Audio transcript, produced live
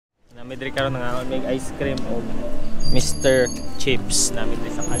Namidri karon nga may ice cream o Mr. Chips namidri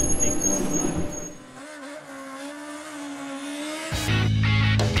sa Caltex.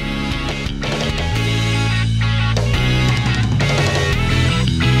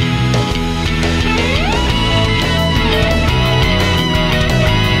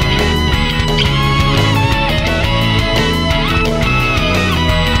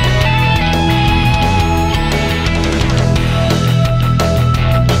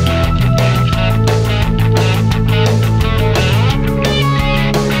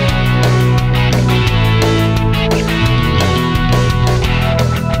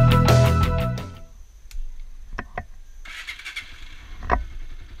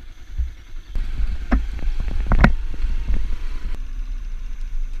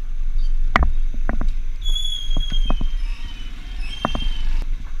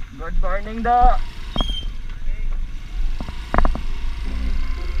 Good morning do.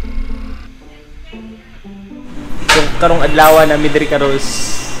 Kung karong adlaw na midri karos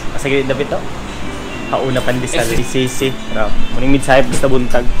asa gid dapat to. Hauna pandesal CC. Ra. Muning midsayap basta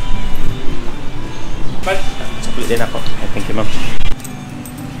buntag. Sukli din ako. Thank you, ma'am.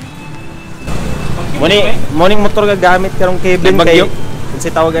 Morning motor gagamit karong Kevin kay si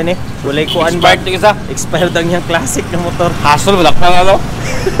tawagan ni. Walay kuan ba? Expired ang yang classic na motor. Hassle wala ka na daw.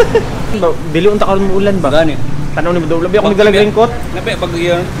 Dili unta karon mo ulan ba? Gani. Tanaw ni mo labi ako nagdala raincoat. Nabe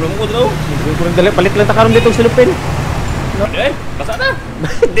bagyan. Tulong ko daw. Ko nagdala palit lang ta karon dito sa Lupin. No? Basa na.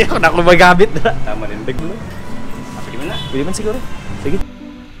 Hindi ako na ako magamit na. Tama din big mo. Pwede man na. Pwede man siguro. Sige.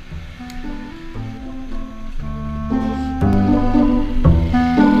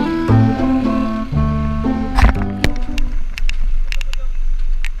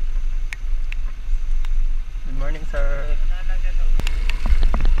 Good morning, sir.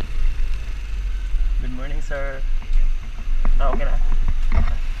 Good morning, sir. Okay na.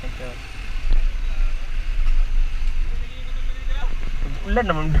 Thank you. Ulan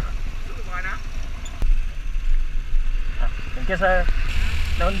naman. Thank you, sir.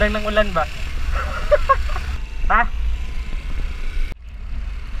 Naundang ng ulan ba? Ha?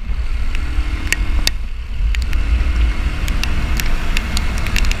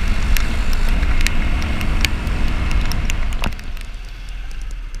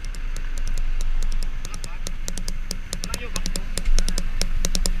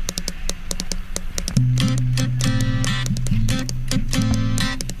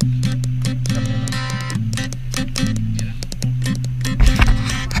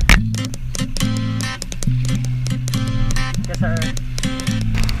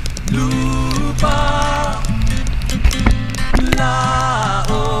 Lupa,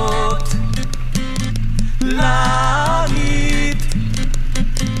 laot, langit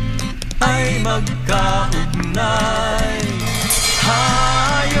ay magkaugnay.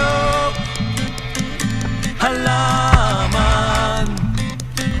 Hayop, halaman,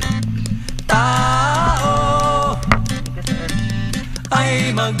 tao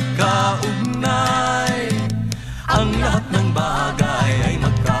ay magkaugnay. Ang lahat ng bagay ay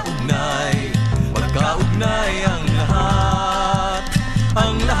magkaugnay. Magkaugnay ang lahat.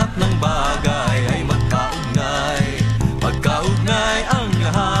 Ang lahat ng bagay ay magkaugnay. Magkaugnay ang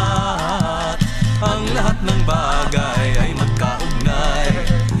lahat. Ang lahat ng bagay ay magkaugnay.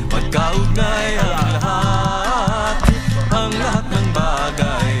 Magkaugnay ang lahat. Ang lahat ng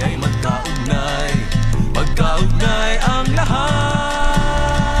bagay ay magkaugnay. Magkaugnay ang lahat.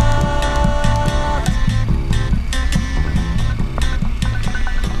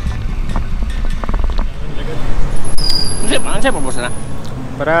 Ano siya pabosa na?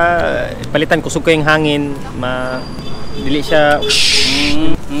 Para palitan kusog ko yung hangin, dili siya.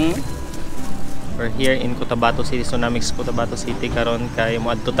 We're here in Cotabato City, Tsunamics Cotabato City karon kay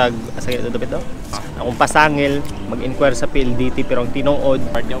moadto tag asa gyud dapit do. Akong pasangil mag-inquire sa PLDT pero ang tinuod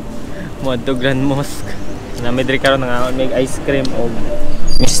moadto Grand Mosque. Namidri karon nga may ice cream o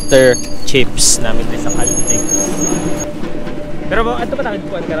Mr. Chips namidri sa Caltex. Pero ato pa tagid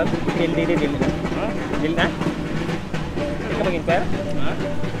kuan karon PLDT dili na. Dili na? Mag-inquire?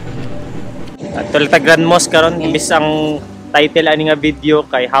 Actually, Grand Mosque karon imbis ang title ani nga video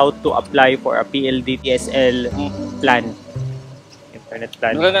kay how to apply for a PLDT-SL plan. Internet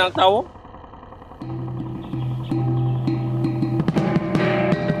plan. Ano nga ang tao?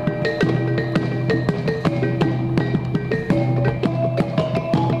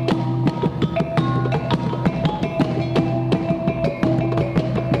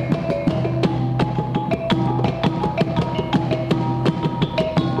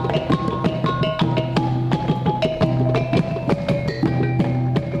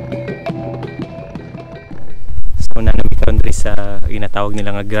 sa ginatawag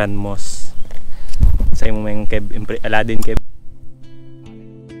nila nga Grand Mosque. Sa imo may Aladdin Cave.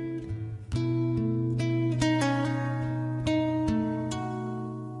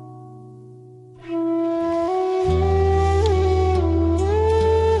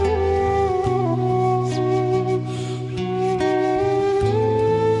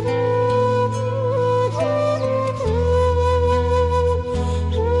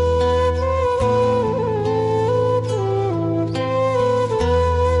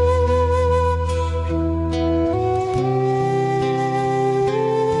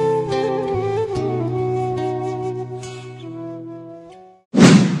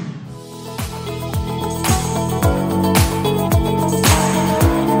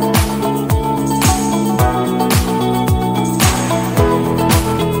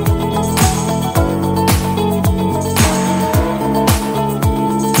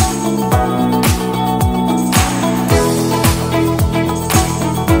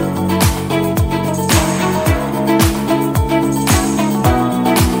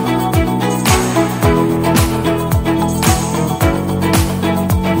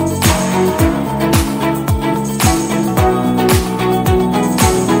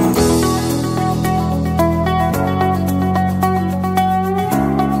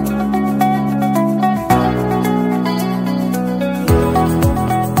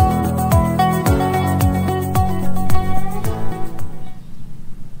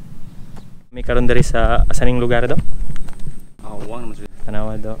 Karon dari sa asaning lugar do? Awang naman sila.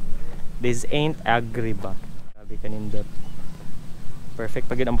 Tanawa do. This ain't agri ba? Sabi kanindot. Perfect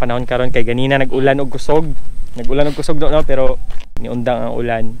pag yun ang panahon karon kay ganina nag-ulan og kusog. Nag-ulan og kusog do no pero niundang ang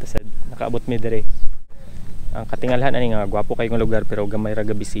ulan tas nakaabot mi dire. Ang katingalhan ani nga gwapo kay kong lugar pero gamay ra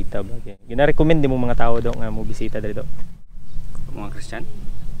ga bisita bagay. Gina-recommend din mo mga tao do nga mo bisita diri do. Mga Christian?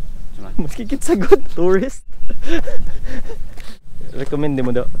 Maski kit sagot tourist. Recommend din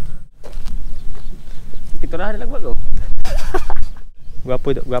mo do. Piturahan lang bago.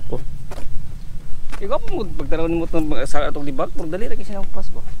 Gwapo do, gwapo. Ikaw po pagtanaw mo sa atong libag, pag dali lagi siya ng pas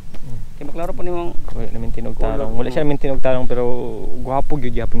ba? Kaya maklaro pa ni mong wala namin tinog tarong. Wala siya namin tinog tarong pero gwapo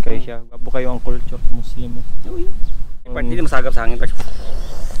gyud gyapon kayo siya. Gwapo kayo ang culture Muslim. uy. Party din masagap sa hangin pa.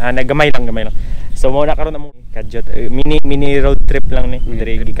 Nagamay lang. So mo na karon among kadyot mini road trip lang ni.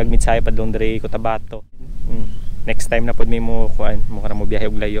 Dire gikag Mitsaya padong dire Cotabato. Next time na pod mi mo kuan mo kara mo biyahe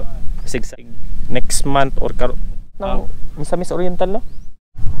og layo. Sigsig next month or karon sa Miss Oriental no.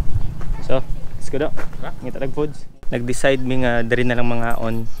 So, let's go do. Ngita nag foods. Nag-decide mi nga diri na lang mga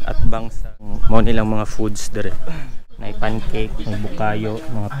on at bang sa mo nilang mga foods diri. Nay pancake, may bukayo,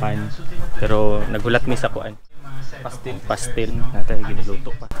 mga pan. Pero nagulat mi sa kuan. Pastil. Natay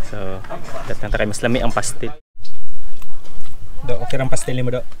ginuluto pa. So, datang try mas lami ang pastil. Do, okay rang pastil ni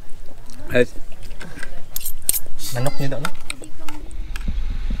mo do. Manok ni do no?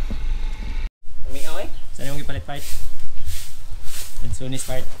 Saan yung ipalit part? And soon is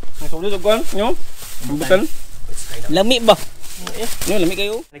part. Nasulit og kuan nyo? Bubutan. Lami ba? No, lami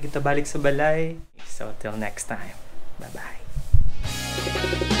kayo. Nagkita balik sa balay. So till next time. Bye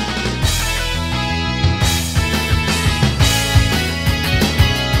bye.